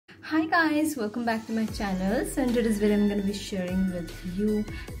Hi guys, welcome back to my channel. So in today's video I'm going to be sharing with you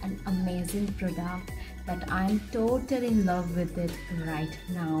an amazing product that I'm totally in love with it right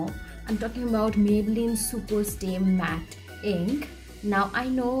now. I'm talking about Maybelline Super Stay Matte Ink. Now I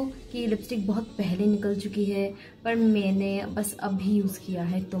know कि lipstick बहुत पहले निकल चुकी है, पर मैंने बस अभी यूज़ किया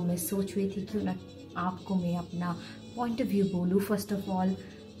है, तो मैं सोच रही थी क्यों ना आपको मैं अपना पॉइंट ऑफ व्यू बोलूँ. First of all,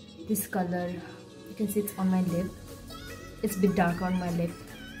 this colour you can see it's on my lip. It's a bit dark on my lip.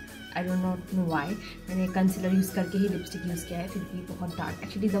 I don't know why. मैंने कंसीलर यूज़ करके ही लिपस्टिक यूज़ किया है, फिर भी बहुत dark.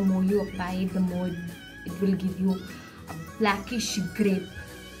 Actually the more you apply the more it will give you a blackish grep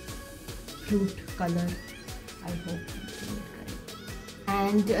fruit colour. I hope I'm doing it correct.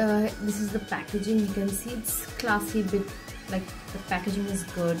 And this is the packaging. You can see it's classy, bit like the packaging is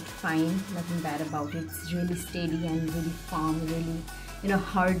good, fine, nothing bad about it. It's really steady and really firm, really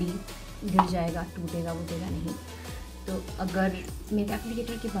hardy. गिर जाएगा, टूटेगा वूटेगा नहीं. तो अगर मैं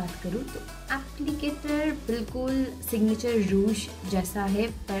applicator की बात करूँ तो एप्लीकेटर बिल्कुल सिग्नेचर रूज जैसा है,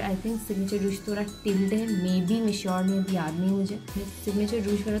 पर आई थिंक सिग्नेचर रूज थोड़ा टिल्ड है. मे बी मैं श्योर में भी याद नहीं मुझे. सिग्नेचर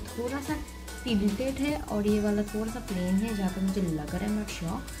रूज वाला थोड़ा सा टिल्टेड है और ये वाला थोड़ा सा प्लेन है, जहाँ पर मुझे लग रहा है. Not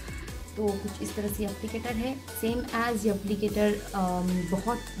sure. तो कुछ इस तरह से एप्लीकेटर है. सेम एज ये एप्लीकेटर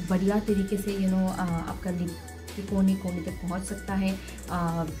बहुत बढ़िया तरीके से आपका लिप के कोने कोने तक पहुंच सकता है.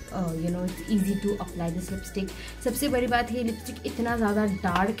 It's easy to apply this lipstick. सबसे बड़ी बात है, लिपस्टिक इतना ज़्यादा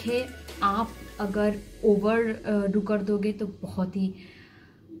डार्क है, आप अगर ओवर डू कर दोगे तो बहुत ही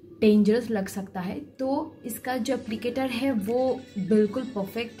डेंजरस लग सकता है. तो इसका जो एप्लीकेटर है वो बिल्कुल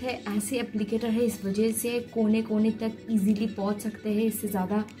परफेक्ट है. ऐसे एप्लीकेटर है, इस वजह से कोने कोने तक इजीली पहुंच सकते हैं. इससे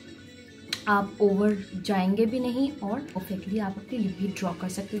ज़्यादा आप ओवर जाएंगे भी नहीं और परफेक्टली आप अपनी लिप भी ड्रॉ कर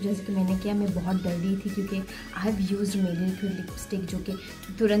सकते हो, जैसे कि मैंने किया. मैं बहुत डर रही थी क्योंकि I have used Maybelline lipstick जो कि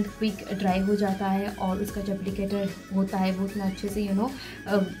तुरंत क्विक ड्राई हो जाता है, और उसका जो एप्लीकेटर होता है वो इतना अच्छे से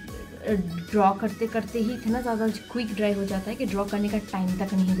ड्रॉ करते करते ही इतना ज़्यादा क्विक ड्राई हो जाता है कि ड्रॉ करने का टाइम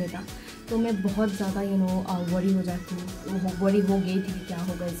तक नहीं देता. तो मैं बहुत ज़्यादा वरी हो जाती हूँ, वरी हो गई थी कि क्या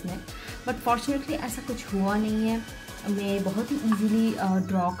होगा इसमें. बट फॉर्चुनेटली ऐसा कुछ हुआ नहीं है. मैं बहुत ही इजीली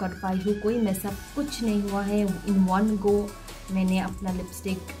ड्रॉ कर पाई हूँ, कोई मैसअप कुछ नहीं हुआ है. इन वन गो मैंने अपना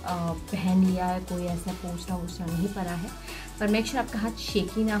लिपस्टिक पहन लिया है, कोई ऐसा पोछना नहीं पड़ा है. पर मेक श्योर आपका हाथ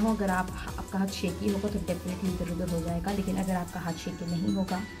शेकी ना हो. अगर आपका हाथ शेकी होगा तो डेफिनेटली इधर उधर हो जाएगा, लेकिन अगर आपका हाथ शेकी नहीं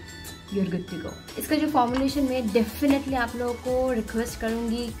होगा यूर गुड टू गो. इसका जो फॉर्मुलेशन में डेफिनेटली आप लोगों को रिक्वेस्ट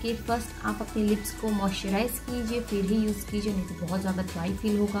करूँगी कि फर्स्ट आप अपने लिप्स को मॉइस्चराइज़ कीजिए, फिर ही यूज़ कीजिए, नहीं तो बहुत ज़्यादा ड्राई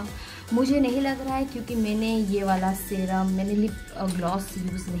फील होगा. मुझे नहीं लग रहा है क्योंकि मैंने ये वाला सेरम, मैंने लिप ग्लॉस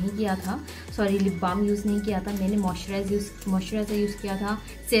यूज़ नहीं किया था, सॉरी लिप बाम यूज़ नहीं किया था. मैंने मॉइस्चराइज़र यूज़ किया था,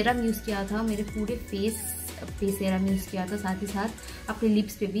 सेरम यूज़ किया था, मेरे पूरे फेस पे सेरम यूज़ किया था. साथ ही साथ अपने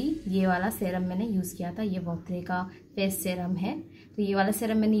लिप्स पे भी ये वाला सेरम मैंने यूज़ किया था. ये वॉकरे का फेस सेरम है, तो ये वाला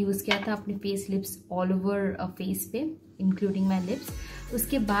सेरम मैंने यूज़ किया था अपने face, lips, all over face पे इंक्लूडिंग माई लिप्स.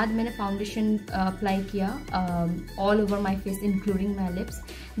 उसके बाद मैंने फाउंडेशन अप्लाई किया all over my face including my lips.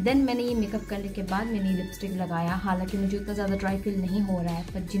 Then मैंने ये मेकअप करने के बाद मैंने लिपस्टिक लगाया. हालांकि मुझे उतना ज़्यादा ड्राई फील नहीं हो रहा है,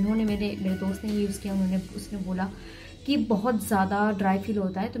 पर जिन्होंने मेरे दोस्त ने ये यूज़ किया उसने बोला कि बहुत ज़्यादा ड्राई फील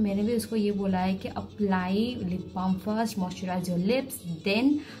होता है. तो मैंने भी उसको ये बोला है कि apply lip balm first, moisturise your lips,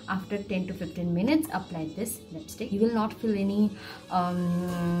 then after 10 to 15 minutes apply this lipstick. You will not feel any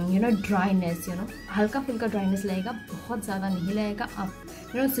dryness. हल्का फुल्का ड्राइनेस लगेगा, बहुत ज़्यादा नहीं लगेगा. आप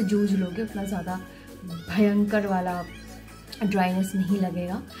उससे जूझ लोगे, उतना ज़्यादा भयंकर वाला ड्राइनेस नहीं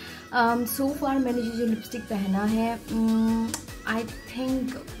लगेगा. सो फार मैंने जो लिपस्टिक पहना है, आई थिंक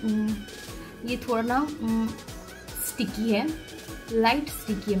ये थोड़ा ना स्टिकी है, लाइट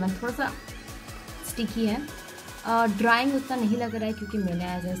स्टिकी है, मैं थोड़ा सा स्टिकी है. ड्राइंग उतना नहीं लग रहा है क्योंकि मैंने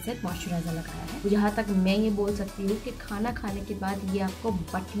एज ए सेट मॉइस्चराइजर लगाया है. जहाँ तक मैं ये बोल सकती हूँ कि खाना खाने के बाद ये आपको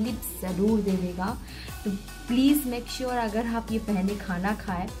बट लिप ज़रूर दे देगा. तो प्लीज़ मेक श्योर अगर आप ये पहने खाना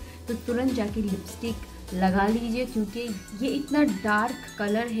खाए तो तुरंत जाके लिपस्टिक लगा लीजिए, क्योंकि ये इतना डार्क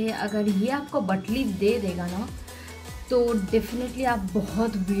कलर है. अगर ये आपको बट लिप दे देगा ना तो डेफिनेटली आप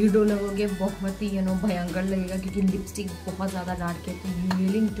बहुत वीर्डो लगोगे, बहुत ही भयंकर लगेगा, क्योंकि लिपस्टिक बहुत ज़्यादा डार्क है. तो you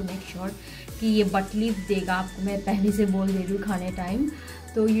really need to make sure कि ये बट लिप देगा आपको. मैं पहले से बोल दे रही हूँ खाने टाइम.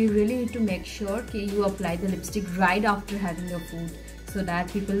 तो you really need to make sure कि you apply the lipstick right after having your food, so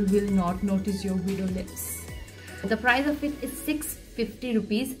that people will not notice your video lips. The price of it is 650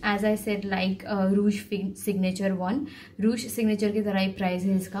 rupees. As I said, like ROUGE signature one, ROUGE signature की तरह ही price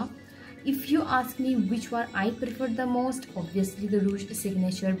है इसका. If you ask me which one I prefer the most, obviously the Rouge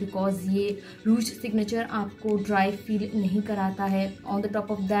Signature, because ये Rouge Signature आपको dry feel नहीं कराता है. On the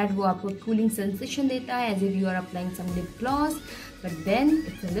top of that वो आपको cooling sensation देता है as if you are applying some lip gloss, but then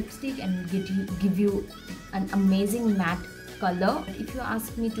it's a lipstick and give you an amazing matte color. If you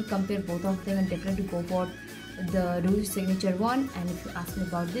ask me to compare both of them, I'll definitely go for the Rouge Signature one. And if you ask me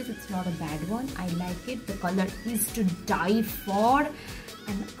about this, it's not a bad one. I like it. The color is to die for,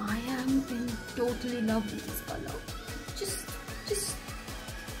 and I am in totally love with this color. Just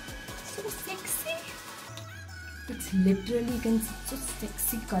so sexy. It's literally, you can see, so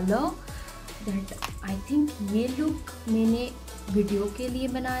sexy color that I think ये look मैंने video के लिए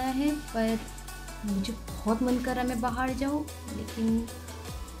बनाया है, पर मुझे बहुत मन कर रहा है मैं बाहर जाऊँ, लेकिन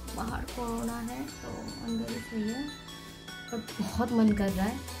बाहर कोरोना है तो अंदर ही सही है, पर बहुत मन कर रहा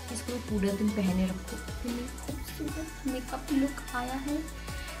है इसको पूरे दिन पहने रखो। इतनी खूबसूरत मेकअप लुक आया है।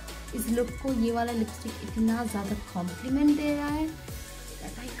 इस लुक को ये वाला लिपस्टिक इतना ज़्यादा कॉम्प्लीमेंट दे रहा है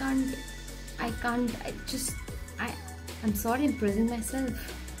that I'm sorry, I'm praising myself.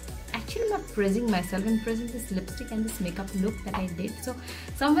 Actually, not praising myself, I'm praising this lipstick and this makeup look that I did. So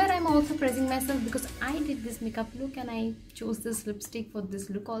somewhere I'm also praising myself because I did this makeup look and I chose this lipstick for this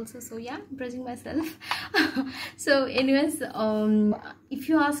look also. So yeah, I'm praising myself. So anyways, if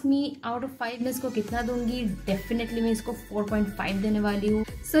you ask me out of 5 मैं इसको कितना दूंगी, definitely मैं इसको 4.5 देने वाली हूँ.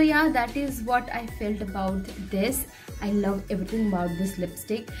 So yeah, that is what I felt about this. I love everything about this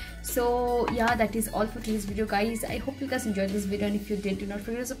lipstick. So yeah, that is all for today's video, guys. I hope you guys enjoyed this video, and if you did, do not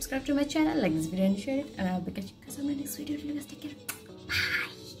forget to subscribe to my channel, like this video and share it, and I'll be catching you guys on my next video. Till you guys take care. Bye.